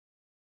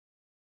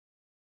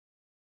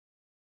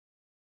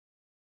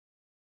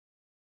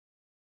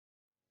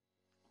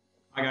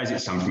Hi guys,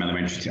 it's Sam from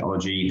Elementary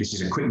Theology. This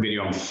is a quick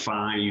video on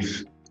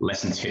 5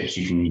 lesson tips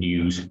you can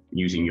use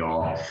using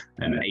your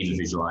AVer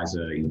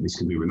Visualiser. This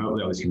can be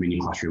remotely or this can be in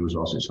your classroom as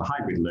well. So it's for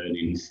hybrid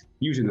learning,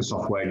 using the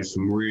software, just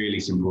some really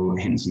simple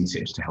hints and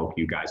tips to help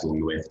you guys along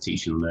the way for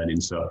teaching and learning.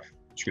 So I'm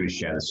just going to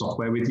share the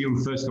software with you.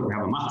 And first up, we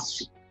have a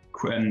maths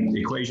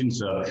equation.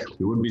 So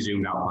we would be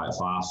zoomed out quite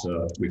far,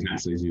 so we can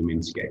actually zoom in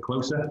to get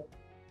closer.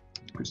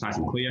 It's nice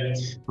and clear.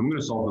 I'm going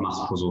to solve the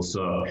maths puzzle.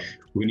 So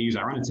we're going to use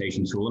our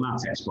annotation tool and our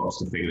text box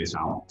to figure this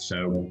out.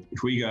 So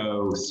if we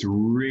go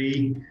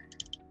 3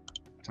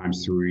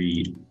 times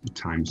 3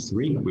 times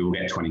 3, we will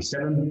get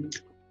 27.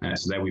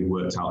 So there we've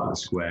worked out that the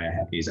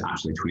square is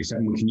actually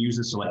 27. We can use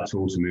the select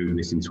tool to move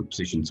this into a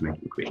position to make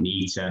it a bit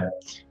neater.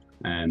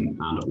 And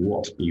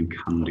what you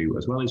can do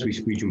as well is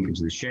we jump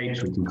into the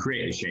shapes. We can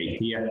create a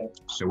shape here.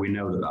 So we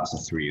know that that's a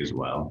 3 as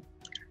well.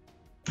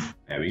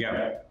 There we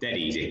go, dead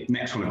easy.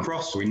 Next one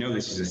across, so we know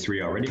this is a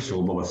 3 already, so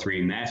we'll bob a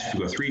 3 in there. So if we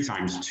go 3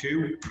 times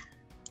 2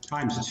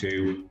 times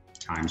 2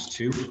 times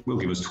 2 will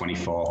give us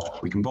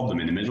 24. We can bob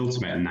them in the middle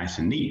to make them nice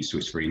and neat, so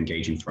it's very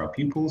engaging for our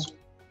pupils.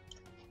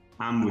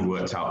 And we've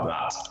worked out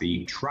that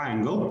the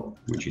triangle,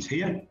 which is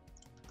here,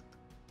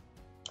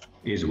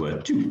 is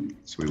worth 2.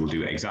 So we will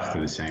do exactly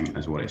the same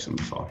as what it's done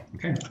before.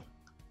 Okay.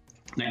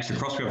 Next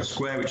across, we have a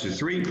square, which is a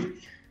 3.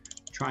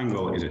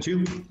 Triangle is a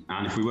 2,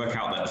 and if we work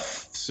out that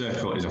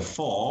circle is a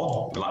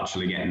 4, we'll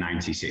actually get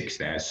 96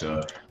 there.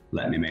 So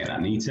let me make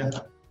that neater.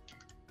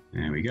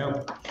 There we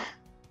go.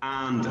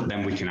 And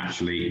then we can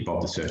actually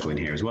bob the circle in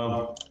here as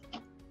well.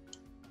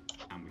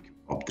 And we can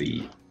bob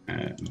the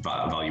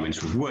value in.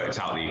 So we've worked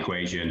out the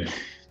equation.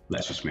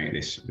 Let's just make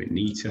this a bit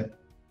neater.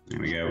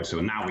 There we go.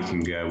 So now we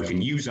can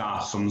use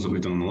our sums that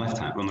we've done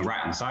on the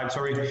right hand side,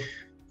 sorry.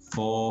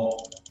 4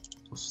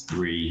 plus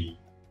 3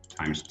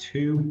 times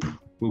 2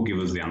 will give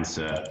us the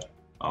answer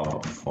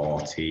of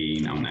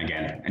 14. And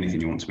again, anything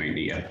you want to make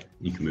neater,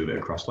 you can move it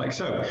across like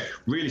so.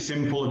 Really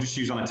simple, just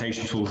use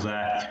annotation tools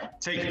there.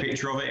 Take a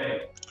picture of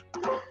it.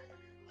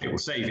 It will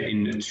save it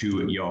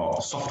into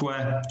your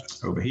software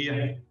over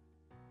here.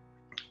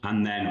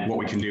 And then what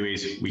we can do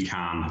is we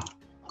can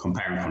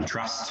compare and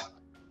contrast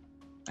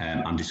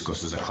and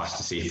discuss as a class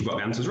to see if we've got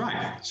the answers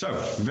right. So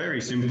very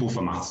simple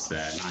for maths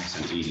there,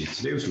 nice and easy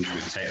to do. So I'm just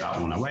going to take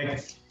that one away.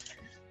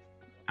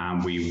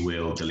 And we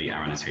will delete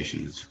our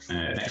annotations.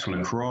 Next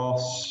one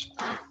across.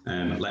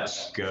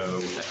 Let's go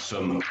at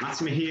some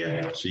anatomy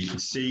here. So you can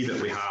see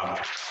that we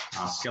have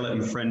our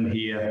skeleton friend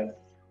here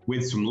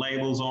with some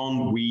labels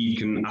on. We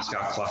can ask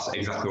our class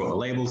exactly what the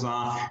labels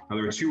are. Now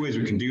there are 2 ways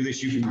we can do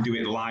this. You can do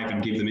it live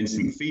and give them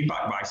instant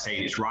feedback by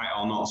saying it's right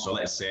or not. So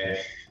let's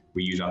say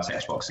we use our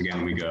text box again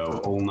and we go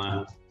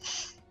ulnar.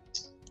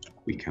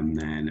 We can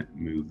then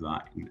move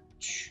that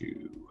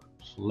into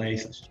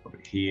place. Let's just put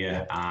it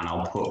here, and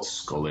I'll put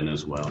skull in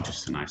as well,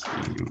 just a nice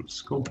little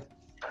skull.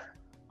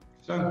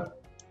 So,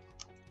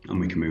 and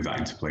we can move that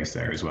into place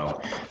there as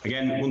well.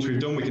 Again, once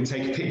we've done, we can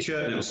take a picture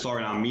and it'll store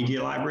in our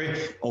media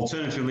library.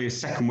 Alternatively, a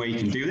second way you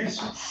can do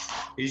this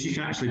is you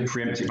can actually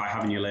preempt it by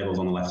having your labels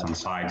on the left hand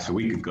side. So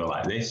we could go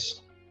like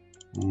this.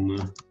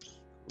 And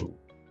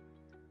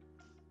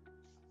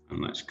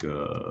let's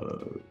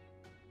go.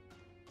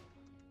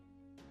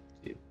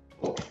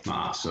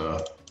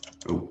 So,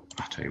 oh,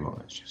 I'll tell you what,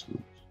 let's just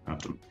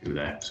undo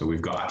there. So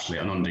we've got actually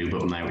an undo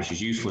button there, which is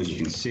useful, as you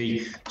can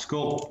see.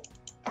 Skull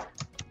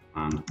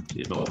and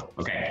up.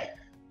 Okay,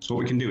 so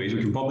what we can do is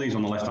we can bob these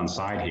on the left hand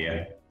side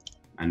here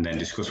and then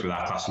discuss with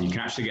our class, and you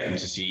can actually get them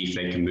to see if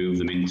they can move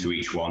them into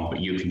each one, but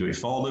you can do it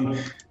for them.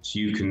 So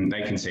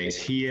they can say it's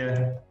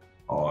here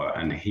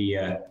and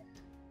here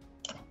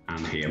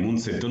and here. And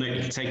once they've done it,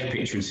 you can take a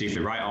picture and see if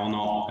they're right or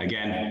not.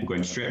 Again, we're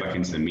going straight back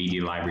into the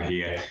media library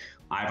here.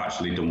 I've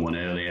actually done one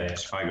earlier.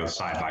 So if I go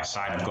side by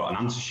side, I've got an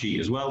answer sheet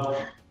as well.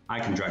 I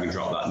can drag and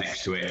drop that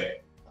next to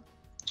it,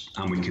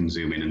 and we can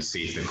zoom in and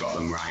see if they've got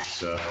them right.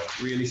 So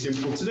really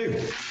simple to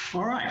do.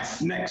 All right,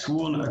 next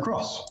one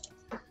across.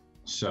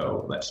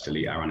 So let's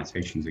delete our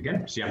annotations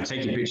again. See, I'm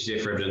taking pictures here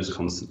for evidence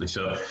constantly.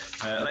 So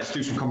let's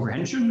do some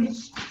comprehension.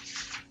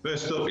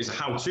 First up is a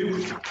how-to.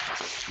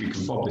 We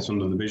can bob this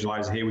under the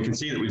visualizer here. We can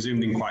see that we've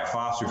zoomed in quite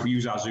far. So if we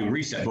use our zoom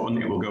reset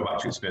button, it will go back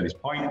to its furthest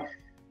point.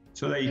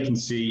 So there you can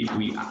see,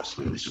 we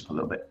actually move this up a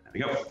little bit. There we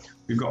go.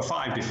 We've got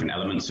 5 different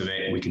elements of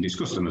it. We can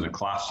discuss them as a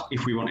class.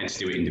 If we wanted to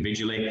do it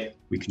individually,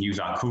 we can use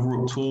our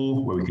cover-up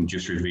tool where we can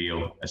just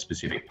reveal a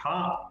specific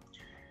part.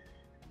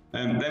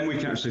 Then we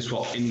can actually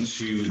swap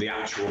into the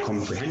actual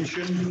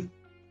comprehension.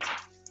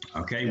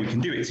 Okay, we can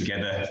do it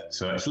together.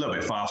 So it's a little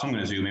bit far, so I'm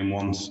going to zoom in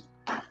once.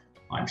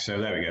 Like so,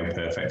 there we go,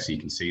 perfect. So you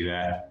can see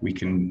there. We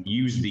can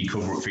use the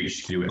cover-up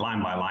feature to do it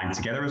line by line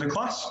together as a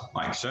class,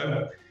 like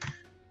so.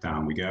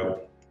 Down we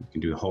go. You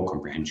can do the whole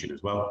comprehension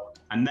as well.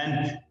 And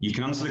then you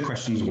can answer the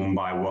questions one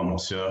by one.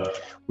 So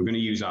we're going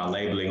to use our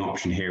labeling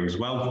option here as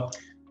well.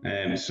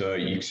 So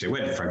you can say,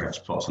 where did Fred get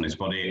spots on his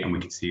body? And we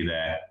can see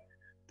there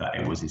that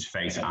it was his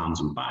face,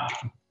 arms and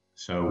back.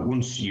 So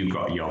once you've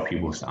got your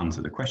pupils to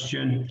answer the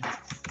question,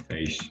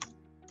 face,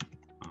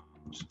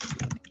 arms,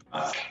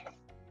 back,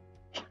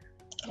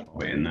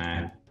 put it in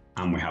there.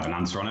 and we have an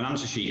answer on an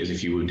answer sheet as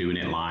if you were doing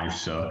it live.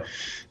 So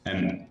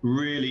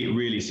really,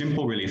 really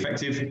simple, really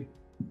effective.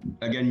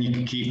 Again, you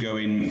can keep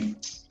going,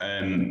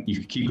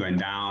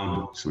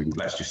 down. So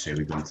let's just say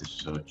we go into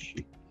search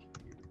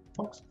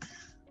box.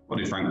 What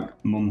did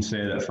Mum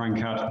say that Frank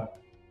had?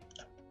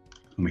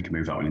 And we can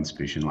move that one into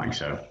position like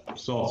so.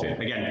 Sorted.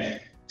 Again,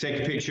 take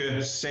a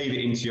picture, save it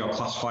into your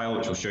class file,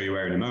 which I'll show you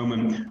where in a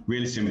moment.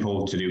 Really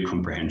simple to do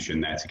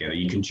comprehension there together.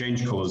 You can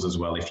change colours as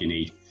well if you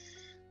need.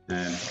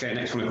 Okay,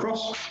 next one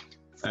across.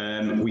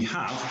 We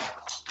have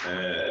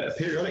a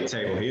periodic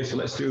table here, so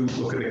let's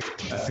look at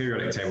a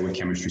periodic table with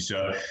chemistry.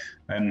 So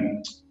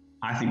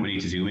I think we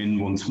need to zoom in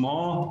once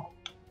more.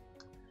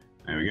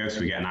 There we go,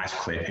 so we get a nice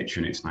clear picture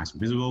and it's nice and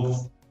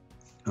visible.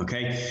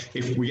 Okay,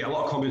 if we get a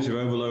lot of cognitive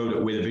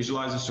overload with a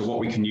visualizer, so what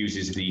we can use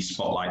is the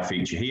spotlight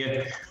feature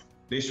here.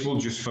 This will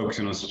just focus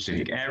on a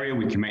specific area.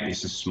 We can make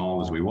this as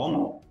small as we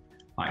want,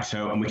 like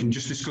so, and we can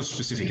just discuss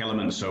specific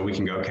elements. So we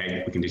can go,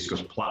 okay, we can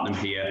discuss platinum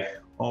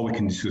here, or we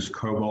can discuss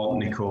cobalt,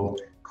 nickel,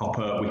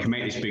 copper. We can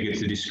make this bigger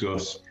to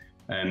discuss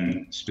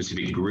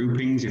specific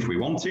groupings if we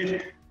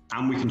wanted,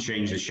 and we can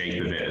change the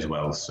shape of it as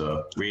well.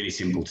 So really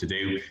simple to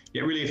do,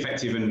 yet really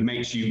effective,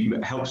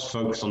 and helps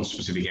focus on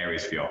specific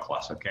areas for your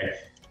class. Okay,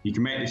 you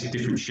can make this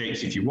different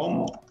shapes if you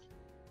want,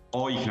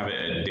 or you can have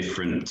it at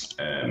different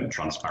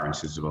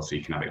transparencies as well. So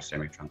you can have it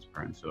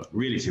semi-transparent. So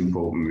really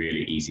simple and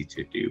really easy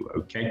to do.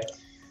 Okay,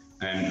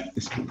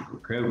 this can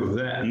go over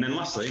there, and then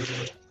lastly,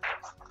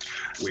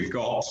 we've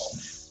got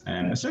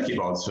a circuit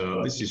board.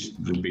 So this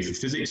would be for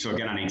physics. So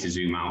again, I need to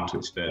zoom out to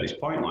its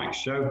furthest point, like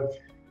so.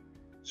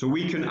 So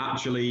we can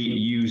actually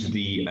use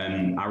the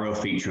arrow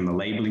feature and the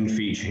labeling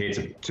feature here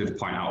to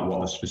point out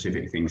what the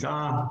specific things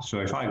are. So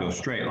if I go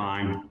straight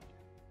line,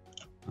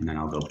 and then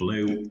I'll go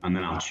blue, and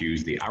then I'll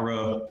choose the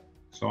arrow.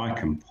 So I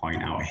can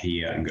point out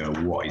here and go,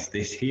 what is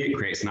this here? It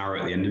creates an arrow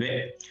at the end of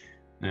it.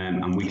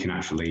 And we can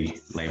actually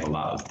label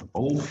that as the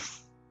bulb.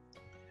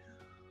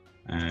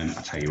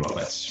 I'll tell you what,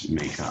 let's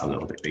make that a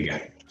little bit bigger.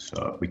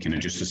 So we can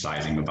adjust the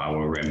sizing of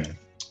our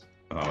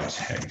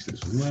text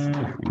as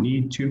well if we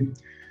need to.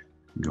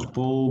 Go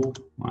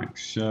bulb, like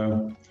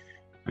so.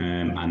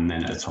 And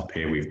then at the top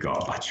here, we've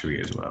got battery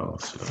as well.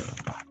 So,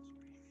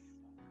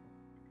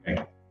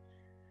 okay.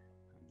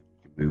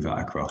 Move that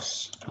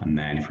across. And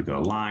then if we go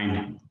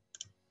line,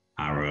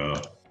 arrow,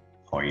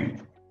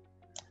 point,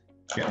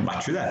 get the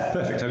battery there.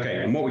 Perfect,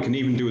 okay. And what we can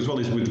even do as well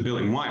is with the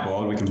built-in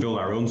whiteboard, we can build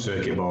our own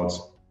circuit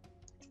boards.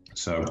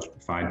 So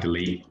if I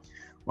delete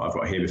what I've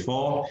got here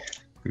before,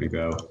 I'm gonna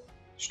go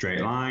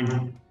straight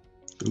line,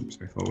 oops,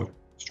 sorry, forward,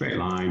 straight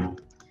line.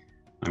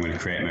 I'm going to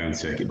create my own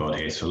circuit board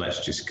here. So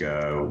let's just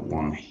go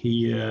one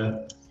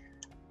here,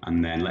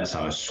 and then let's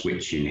have a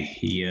switch in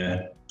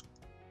here,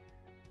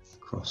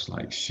 across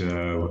like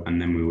so, and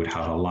then we would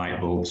have a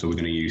light bulb. So we're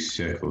going to use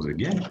circles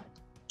again,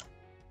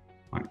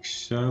 like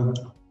so.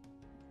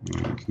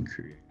 And we can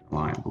create a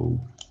light bulb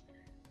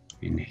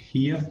in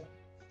here.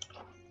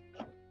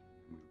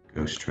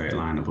 Go straight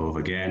line above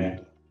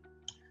again,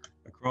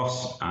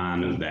 across,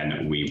 and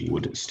then we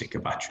would stick a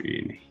battery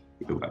in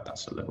here. Like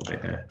that's a little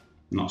bit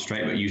not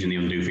straight, but using the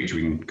undo feature,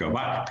 we can go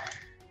back,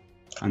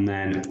 and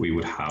then we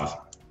would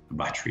have a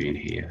battery in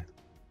here,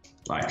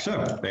 like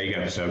so. There you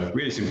go. So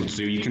really simple to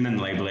do. You can then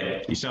label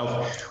it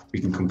yourself. We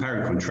can compare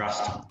and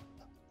contrast.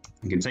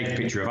 We can take a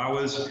picture of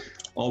ours,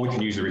 or we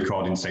can use a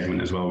recording segment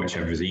as well,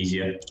 whichever is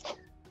easier.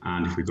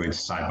 And if we go into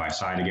side by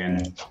side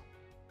again,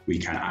 we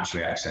can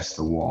actually access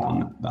the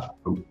one that,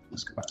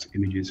 let's go back to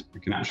images. We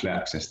can actually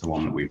access the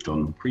one that we've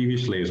done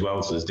previously as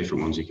well. So there's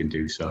different ones you can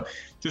do. So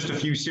just a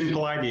few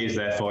simple ideas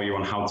there for you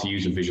on how to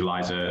use a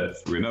visualizer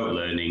for remote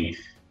learning,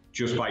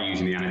 just by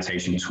using the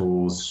annotation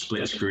tools,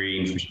 split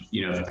screen,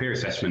 for peer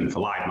assessment,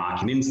 for live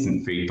marking,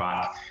 instant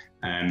feedback,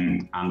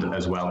 and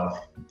as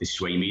well, this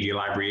is where your media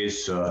library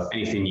is. So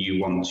anything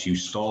you want to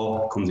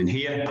store comes in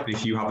here. But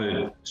if you have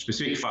a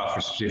specific file for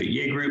a specific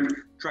year group,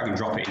 drag and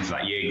drop it into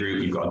that year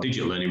group. You've got a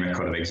digital learning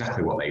record of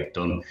exactly what they've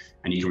done,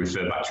 and you can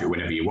refer back to it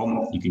whenever you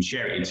want. You can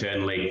share it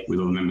internally with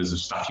other members of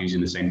staff using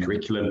the same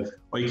curriculum,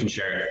 or you can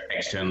share it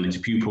externally to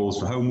pupils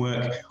for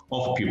homework,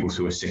 or for pupils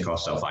who are sick or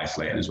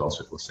self-isolated as well,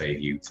 so it will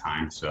save you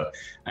time. So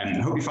I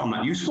hope you found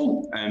that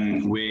useful.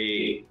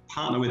 We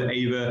partner with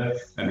AVer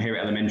here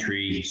at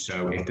Elementary,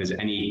 so if there's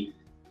any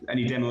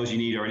demos you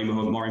need or any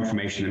more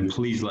information, then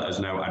please let us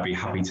know. I'd be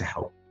happy to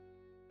help.